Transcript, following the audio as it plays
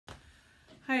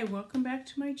Hi, welcome back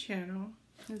to my channel.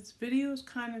 This video is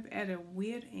kind of at a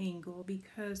weird angle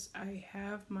because I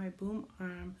have my boom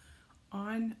arm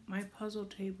on my puzzle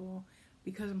table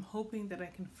because I'm hoping that I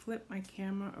can flip my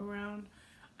camera around.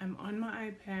 I'm on my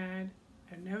iPad.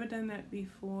 I've never done that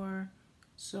before.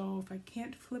 So if I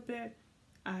can't flip it,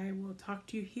 I will talk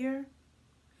to you here.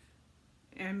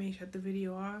 I may shut the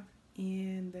video off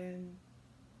and then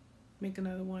make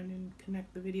another one and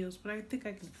connect the videos, but I think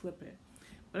I can flip it.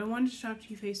 But I wanted to talk to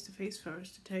you face to face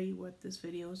first to tell you what this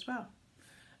video is about.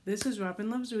 This is Robin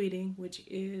Loves Reading, which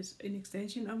is an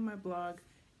extension of my blog,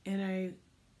 and I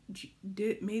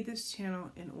made this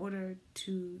channel in order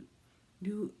to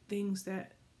do things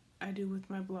that I do with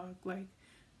my blog, like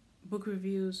book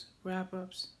reviews,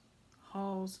 wrap-ups,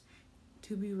 hauls,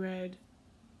 to be read,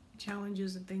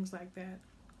 challenges, and things like that.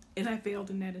 And I failed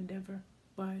in that endeavor,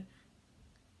 but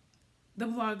the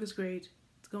blog is great.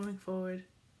 It's going forward.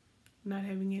 Not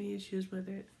having any issues with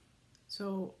it.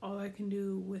 So all I can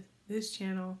do with this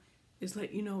channel is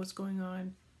let you know what's going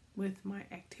on with my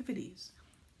activities.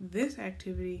 This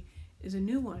activity is a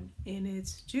new one, and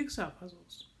it's jigsaw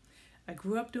puzzles. I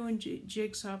grew up doing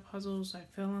jigsaw puzzles. I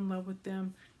fell in love with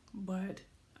them, but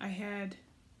I had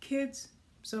kids,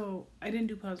 so I didn't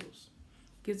do puzzles.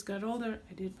 Kids got older,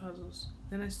 I did puzzles.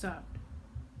 Then I stopped,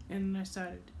 and I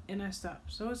started, and I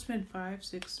stopped. So it's been 5,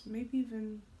 6, maybe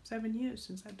even 7 years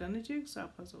since I've done a jigsaw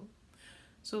puzzle.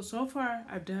 So far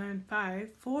I've done 4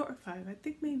 or 5, I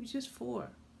think maybe just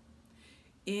 4.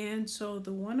 And so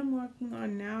the one I'm working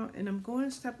on now, and I'm going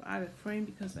to step out of frame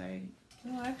because I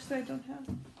don't have,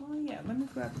 oh yeah, let me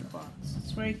grab the box.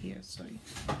 It's right here, so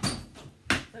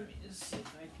let me just see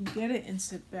if I can get it and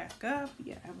sit back up.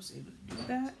 Yeah, I was able to do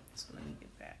that, so let me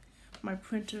get back. My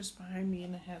printer's behind me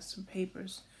and it has some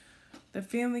papers. The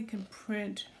family can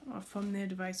print from their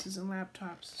devices and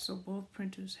laptops, so both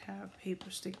printers have paper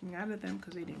sticking out of them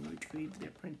because they didn't retrieve their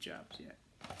print jobs yet.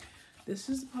 This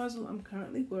is the puzzle I'm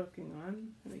currently working on.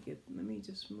 Let me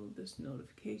just move this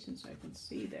notification so I can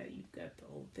see that you've got the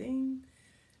whole thing.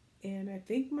 And I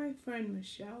think my friend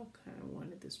Michelle kind of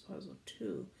wanted this puzzle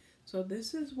too. So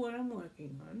this is what I'm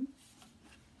working on.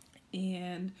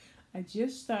 And I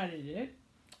just started it.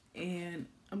 And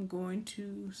I'm going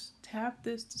to tap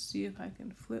this to see if I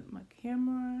can flip my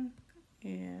camera,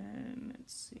 and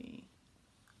let's see.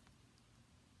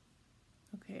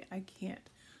 Okay, I can't.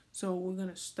 So we're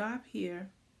gonna stop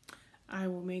here. I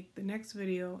will make the next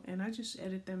video and I just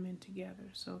edit them in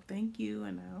together. So thank you,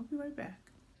 and I'll be right back.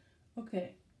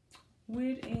 Okay,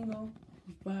 weird angle,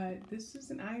 but this is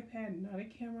an iPad, not a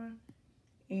camera.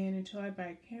 And until I buy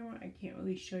a camera, I can't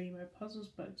really show you my puzzles,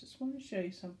 but I just want to show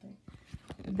you something.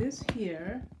 This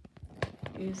here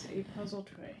is a puzzle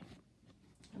tray.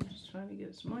 I'm just trying to get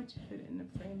as much of it in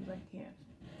the frame as I can.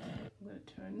 I'm going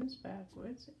to turn this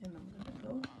backwards, and I'm going to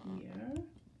go here.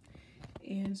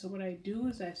 And so what I do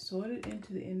is I sort it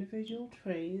into the individual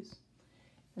trays,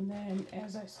 and then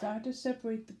as I start to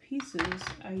separate the pieces,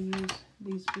 I use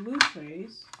these blue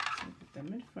trays and put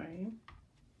them in frame.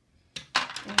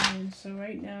 And so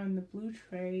right now in the blue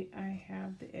tray, I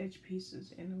have the edge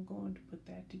pieces, and I'm going to put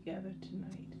that together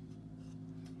tonight.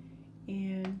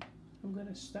 And I'm going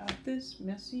to stop this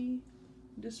messy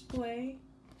display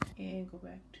and go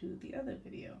back to the other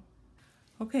video.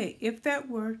 Okay, if that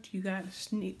worked, you got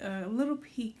a little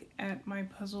peek at my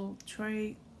puzzle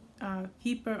tray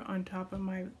keeper on top of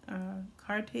my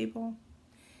card table.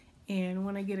 And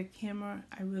when I get a camera,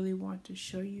 I really want to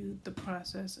show you the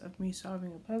process of me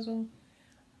solving a puzzle.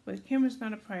 But camera's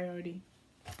not a priority.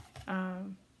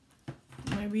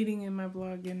 My reading and my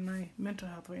blog and my mental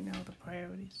health right now are the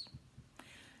priorities.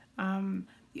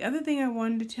 The other thing I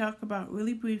wanted to talk about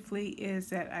really briefly is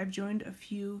that I've joined a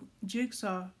few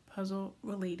jigsaw puzzle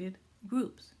related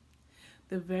groups.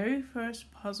 The very first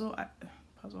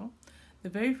the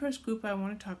very first group I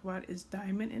want to talk about is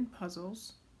Diamond in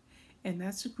Puzzles. And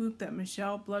that's a group that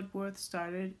Michelle Bloodworth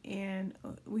started, and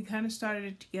we kind of started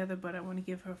it together, but I want to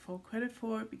give her full credit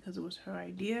for it because it was her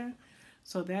idea.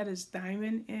 So that is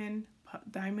Diamonds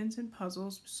in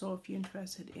Puzzles. So if you're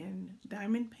interested in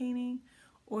diamond painting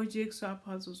or jigsaw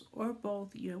puzzles or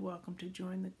both, you're welcome to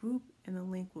join the group, and the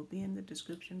link will be in the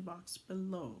description box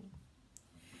below.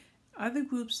 Other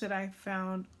groups that I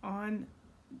found on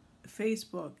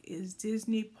Facebook is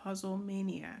Disney Puzzle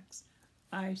Maniacs.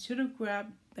 I should have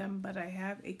grabbed them, but I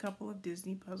have a couple of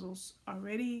Disney puzzles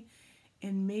already,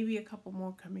 and maybe a couple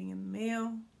more coming in the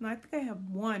mail. No, I think I have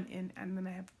one, and then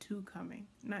I have 2 coming.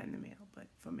 Not in the mail, but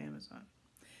from Amazon.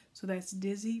 So that's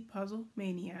Disney Puzzle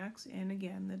Maniacs, and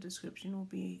again, the description will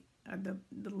be, the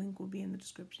link will be in the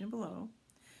description below.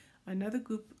 Another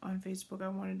group on Facebook I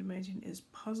wanted to mention is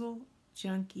Puzzle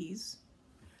Junkies.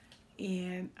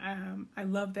 And I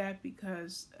love that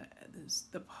because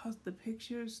the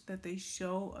pictures that they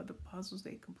show of the puzzles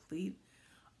they complete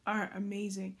are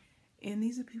amazing. And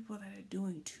these are people that are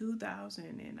doing 2,000,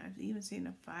 and I've even seen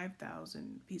a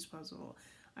 5,000 piece puzzle.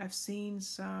 I've seen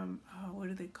some, what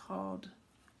are they called?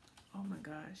 Oh my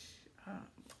gosh.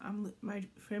 My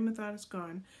frame of thought is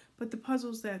gone. But the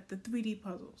 3D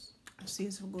puzzles. I've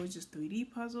seen some gorgeous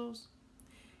 3D puzzles.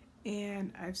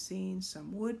 And I've seen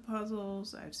some wood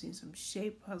puzzles. I've seen some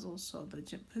shape puzzles. So the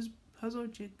Puzzle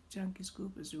Junkies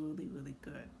group is really, really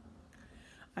good.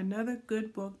 Another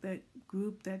good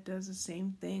group that does the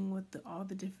same thing with all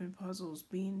the different puzzles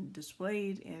being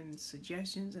displayed and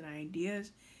suggestions and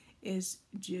ideas is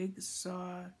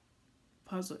Jigsaw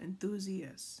Puzzle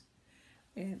Enthusiasts.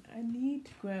 And I need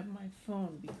to grab my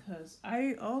phone because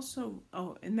I also,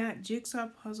 and that Jigsaw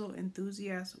Puzzle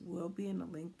Enthusiast will be in the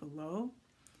link below.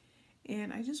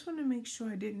 And I just want to make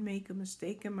sure I didn't make a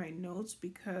mistake in my notes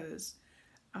because,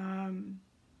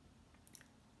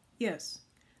 yes,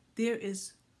 there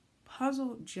is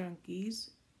Puzzle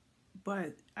Junkies,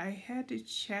 but I had to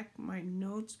check my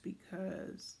notes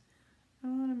because I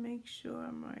want to make sure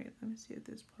I'm right. Let me see if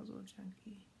there's Puzzle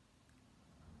Junkie.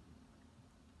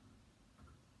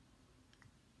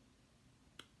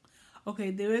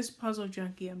 Okay, there is Puzzle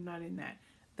Junkie. I'm not in that.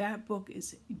 That book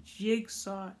is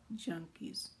Jigsaw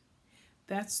Junkies.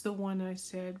 That's the one I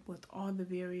said with all the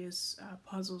various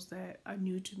puzzles that are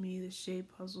new to me, the shape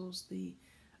puzzles, the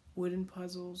wooden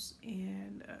puzzles,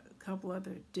 and a couple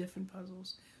other different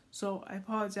puzzles. So I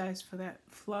apologize for that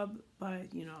flub,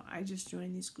 but you know, I just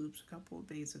joined these groups a couple of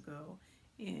days ago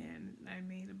and I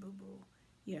made a boo-boo.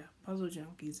 Yeah, Puzzle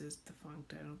Junkies is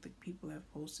defunct. I don't think people have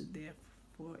posted there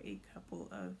for a couple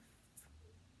of,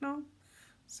 no,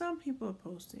 some people are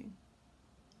posting,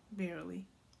 barely.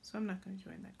 So I'm not going to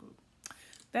join that group.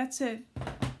 That's it.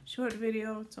 Short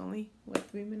video. It's only,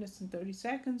 3 minutes and 30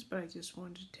 seconds, but I just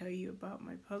wanted to tell you about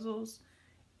my puzzles.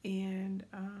 And,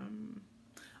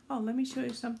 let me show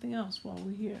you something else while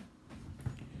we're here.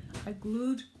 I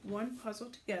glued one puzzle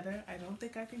together. I don't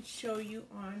think I can show you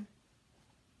on,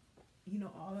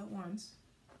 all at once.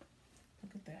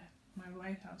 Look at that. My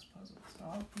lighthouse puzzle. It's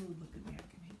all glued. Look at me. I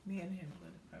can manhandle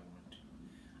it if I want to.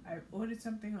 I ordered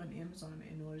something on Amazon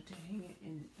in order to hang it,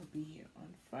 and it'll be here on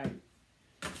Friday.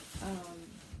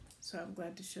 So I'm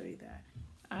glad to show you that.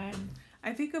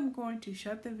 I think I'm going to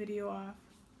shut the video off,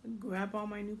 grab all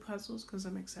my new puzzles because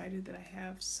I'm excited that I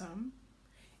have some,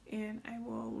 and I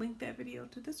will link that video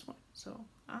to this one. So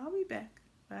I'll be back.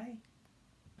 Bye.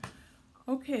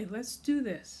 Okay, let's do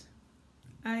this.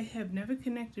 I have never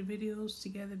connected videos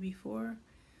together before,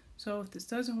 so if this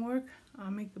doesn't work,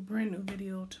 I'll make a brand new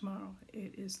video tomorrow.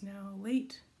 It is now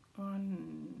late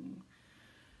on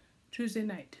Tuesday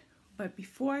night. But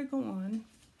before I go on,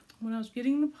 when I was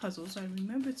getting the puzzles, I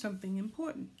remembered something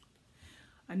important.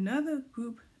 Another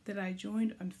group that I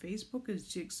joined on Facebook is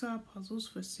Jigsaw Puzzles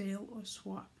for Sale or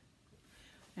Swap.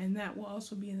 And that will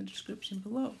also be in the description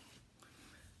below.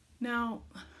 Now,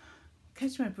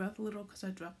 catch my breath a little because I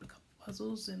dropped a couple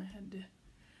puzzles and I had to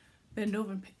bend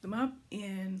over and pick them up.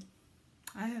 And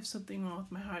I have something wrong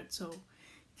with my heart, so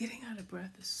getting out of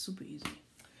breath is super easy.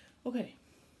 Okay.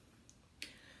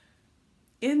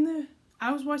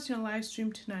 I was watching a live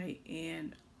stream tonight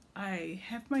and I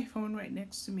have my phone right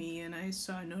next to me and I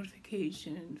saw a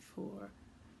notification for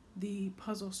the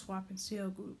Puzzle Swap and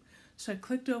Sale group. So I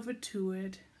clicked over to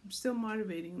it. I'm still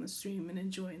moderating the stream and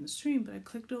enjoying the stream, but I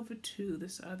clicked over to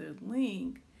this other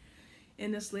link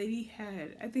and this lady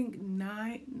had, I think,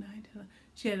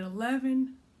 she had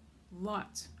 11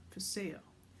 lots for sale.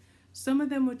 Some of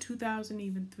them were 2,000,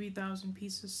 even 3,000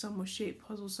 pieces. Some were shape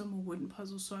puzzles, some were wooden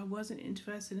puzzles. So I wasn't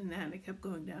interested in that. And I kept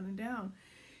going down and down.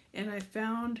 And I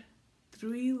found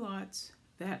 3 lots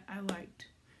that I liked.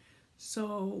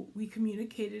 So we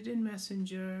communicated in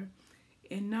Messenger.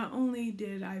 And not only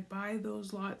did I buy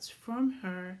those lots from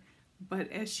her, but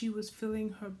as she was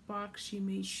filling her box, she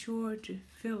made sure to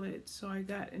fill it. So I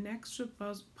got an extra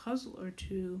puzzle or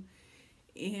two.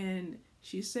 And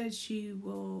she said she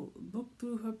will look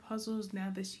through her puzzles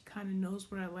now that she kind of knows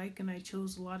what I like, and I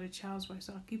chose a lot of Charles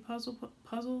Wysocki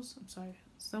puzzles. I'm sorry, I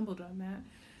stumbled on that.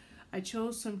 I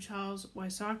chose some Charles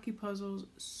Wysocki puzzles,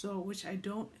 which I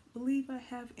don't believe I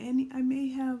have any. I may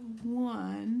have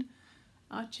one.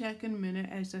 I'll check in a minute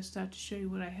as I start to show you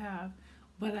what I have.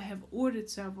 But I have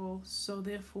ordered several, so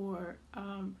therefore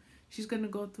she's going to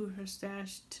go through her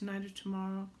stash tonight or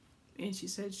tomorrow. And she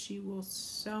said she will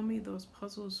sell me those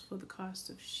puzzles for the cost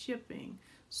of shipping.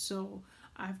 So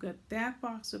I've got that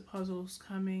box of puzzles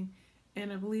coming,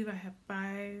 and I believe I have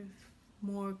 5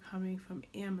 more coming from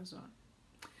Amazon.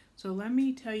 So let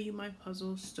me tell you my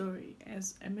puzzle story.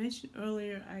 As I mentioned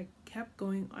earlier, I kept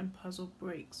going on puzzle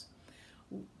breaks.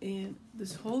 And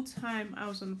this whole time I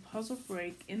was on a puzzle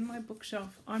break in my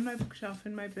bookshelf, on my bookshelf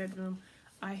in my bedroom,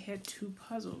 I had 2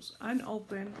 puzzles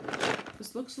unopened.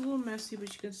 This looks a little messy,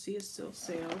 but you can see it's still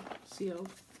sealed.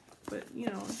 But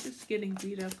you know, it's just getting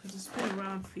beat up because it's been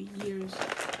around for years.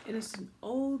 And it's an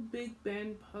old Big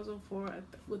Ben puzzle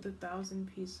with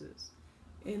 1,000 pieces.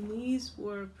 And these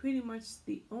were pretty much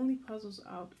the only puzzles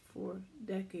out for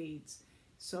decades.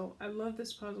 So I love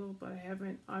this puzzle, but I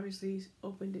haven't obviously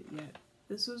opened it yet.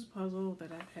 This is a puzzle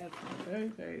that I've had for a very,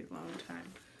 very long time.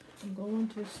 I'm going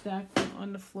to stack them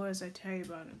on the floor as I tell you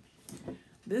about them.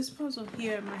 This puzzle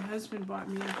here, my husband bought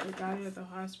me after I got out of the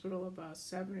hospital about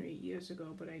 7 or 8 years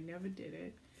ago, but I never did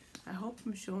it. I hope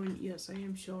I'm showing, yes, I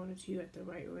am showing it to you at the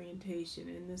right orientation,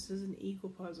 and this is an eagle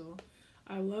puzzle.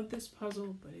 I love this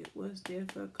puzzle, but it was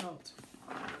difficult.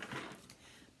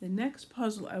 The next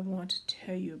puzzle I want to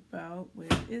tell you about, where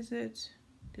is it?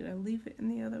 Did I leave it in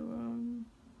the other room?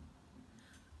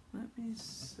 Let me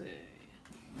see.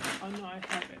 Oh no, I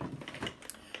have it.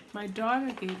 My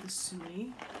daughter gave this to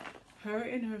me. Her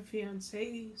and her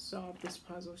fiance solved this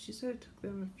puzzle. She said it took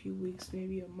them a few weeks,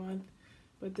 maybe a month.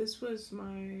 But this was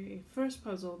my first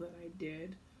puzzle that I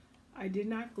did. I did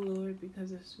not glue it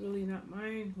because it's really not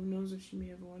mine. Who knows if she may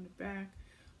ever want it back.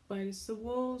 But it's the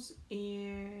wolves,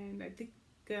 and I think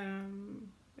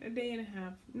a day and a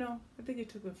half. No, I think it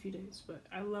took a few days. But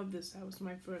I love this. That was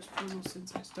my first puzzle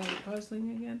since I started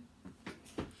puzzling again.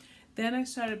 Then I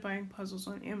started buying puzzles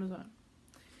on Amazon.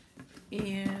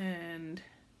 And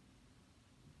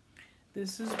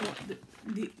this is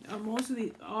what most of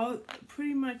the, all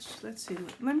pretty much, let's see,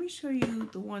 let me show you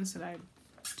the ones that I've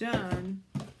done.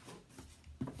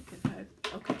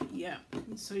 Okay, yeah.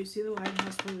 So you see the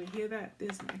lighthouse puzzle, hear that?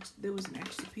 There was an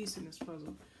extra piece in this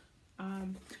puzzle.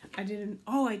 I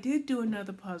did do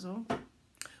another puzzle,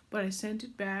 but I sent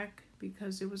it back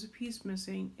because there was a piece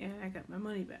missing and I got my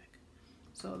money back.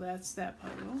 So that's that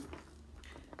puzzle.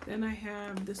 Then I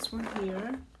have this one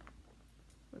here.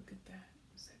 Look at that.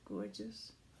 Is that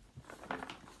gorgeous?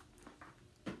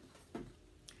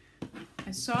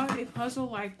 I saw a puzzle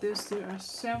like this. There are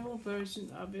several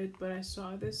versions of it, but I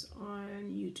saw this on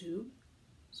YouTube,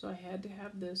 so I had to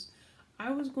have this.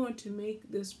 I was going to make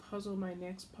this puzzle my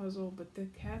next puzzle, but the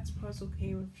cat's puzzle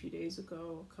came a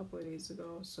couple of days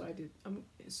ago, so I did.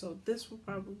 So this will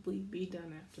probably be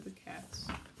done after the cats,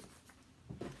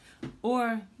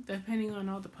 or depending on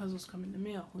all the puzzles come in the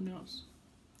mail. Who knows?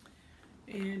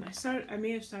 And I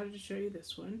may have started to show you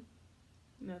this one,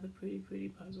 another pretty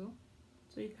puzzle.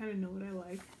 So you kind of know what I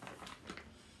like.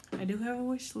 I do have a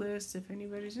wish list if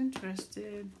anybody's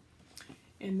interested.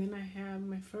 And then I have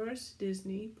my first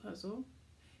Disney puzzle.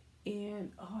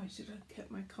 And, oh, I should have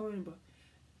kept my coloring book.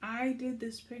 I did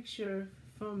this picture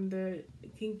from the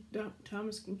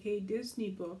Thomas Kinkade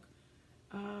Disney book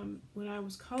when I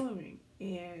was coloring.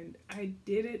 And I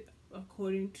did it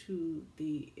according to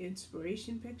the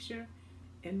inspiration picture.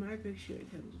 In my picture, it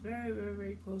comes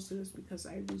very close to this because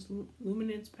I use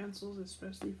luminance pencils,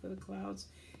 especially for the clouds.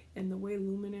 And the way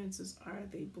luminances are,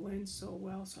 they blend so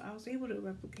well. So I was able to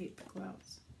replicate the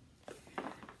clouds.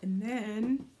 And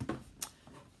then,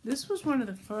 this was one of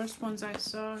the first ones I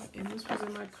saw. And this was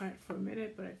in my cart for a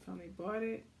minute, but I finally bought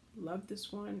it. Loved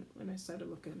this one. When I started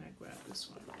looking, I grabbed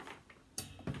this one.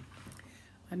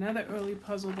 Another early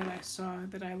puzzle that I saw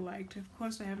that I liked, of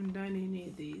course I haven't done any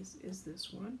of these, is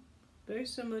this one. Very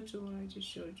similar to the one I just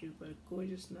showed you, but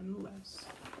gorgeous nonetheless.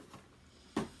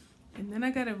 And then I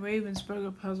got a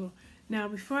Ravensburger puzzle. Now,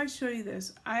 before I show you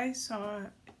this, I saw,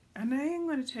 and I ain't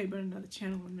going to tell you about another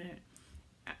channel in a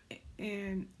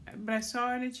minute, but I saw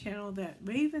on a channel that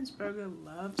Ravensburger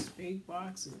loves big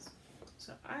boxes.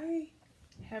 So I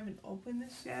haven't opened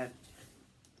this yet,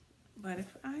 but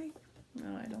if no,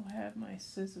 I don't have my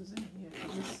scissors in here.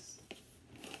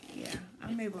 Yeah,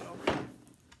 I'm able to open it.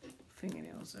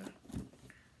 Fingernails are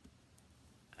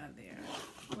there.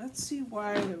 Let's see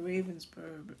why the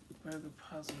Ravensburger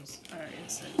puzzles are in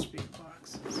such big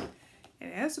boxes.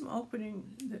 And as I'm opening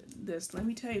this, let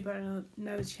me tell you about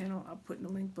another channel I'll put in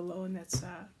the link below, and that's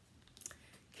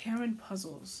Karen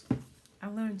Puzzles. I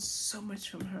learned so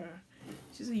much from her.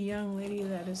 She's a young lady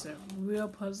that is a real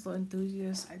puzzle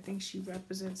enthusiast. I think she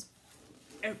represents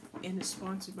and is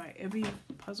sponsored by every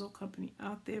puzzle company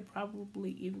out there,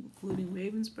 probably even including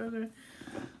Ravensburger.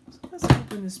 So let's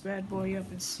open this bad boy up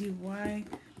and see why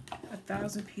a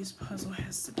 1,000-piece puzzle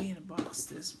has to be in a box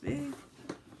this big.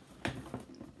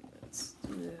 Let's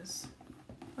do this.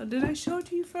 Oh, did I show it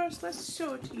to you first? Let's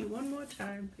show it to you one more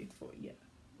time before. Yeah,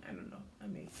 I don't know. I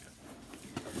may have.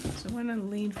 So I'm gonna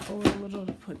lean forward a little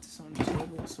to put this on the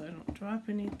table so I don't drop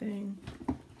anything.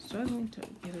 Struggling to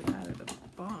get it out of the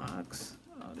box.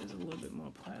 Oh, there's a little bit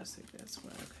more plastic. That's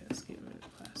why. Okay, let's get rid of the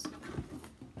plastic.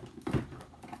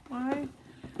 Why?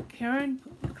 Karen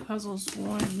Puzzles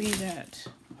warned me that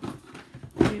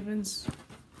Ravens.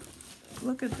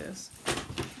 Look at this.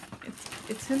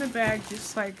 It's in a bag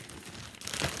just like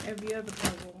every other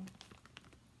puzzle.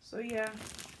 So yeah,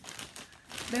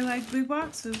 they like big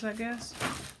boxes, I guess.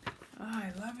 Oh,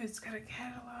 I love it. It's got a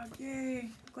catalog.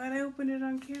 Yay! Glad I opened it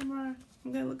on camera.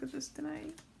 I'm gonna look at this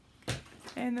tonight.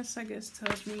 And this, I guess,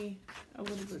 tells me a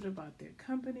little bit about their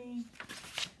company.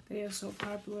 They are so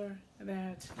popular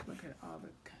that look at all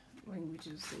the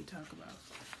languages they talk about.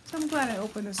 So I'm glad I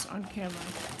opened this on camera.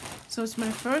 So it's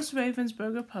my first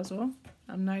Ravensburger puzzle.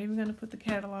 I'm not even gonna put the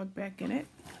catalog back in it.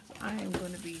 I am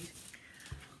gonna be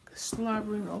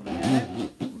slobbering over that.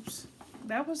 Oops.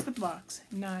 That was the box,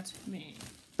 not me.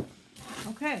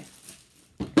 Okay.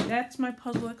 That's my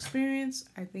puzzle experience.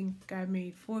 I think I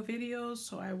made 4 videos,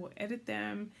 so I will edit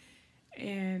them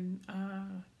and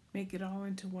make it all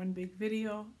into one big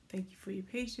video. Thank you for your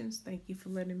patience. Thank you for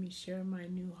letting me share my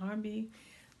new hobby.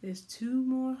 There's 2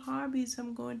 more hobbies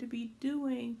I'm going to be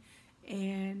doing,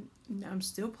 and I'm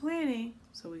still planning.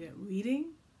 So we got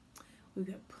reading, we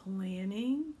got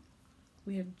planning,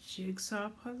 we have jigsaw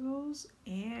puzzles,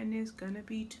 and there's gonna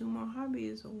be 2 more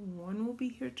hobbies. One will be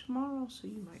here tomorrow, so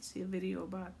you might see a video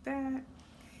about that.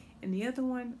 And the other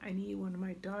one, I need one of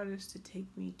my daughters to take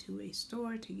me to a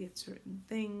store to get certain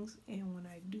things. And when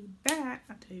I do that,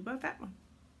 I'll tell you about that one.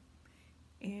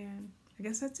 And I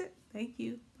guess that's it. Thank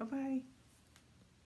you. Bye-bye.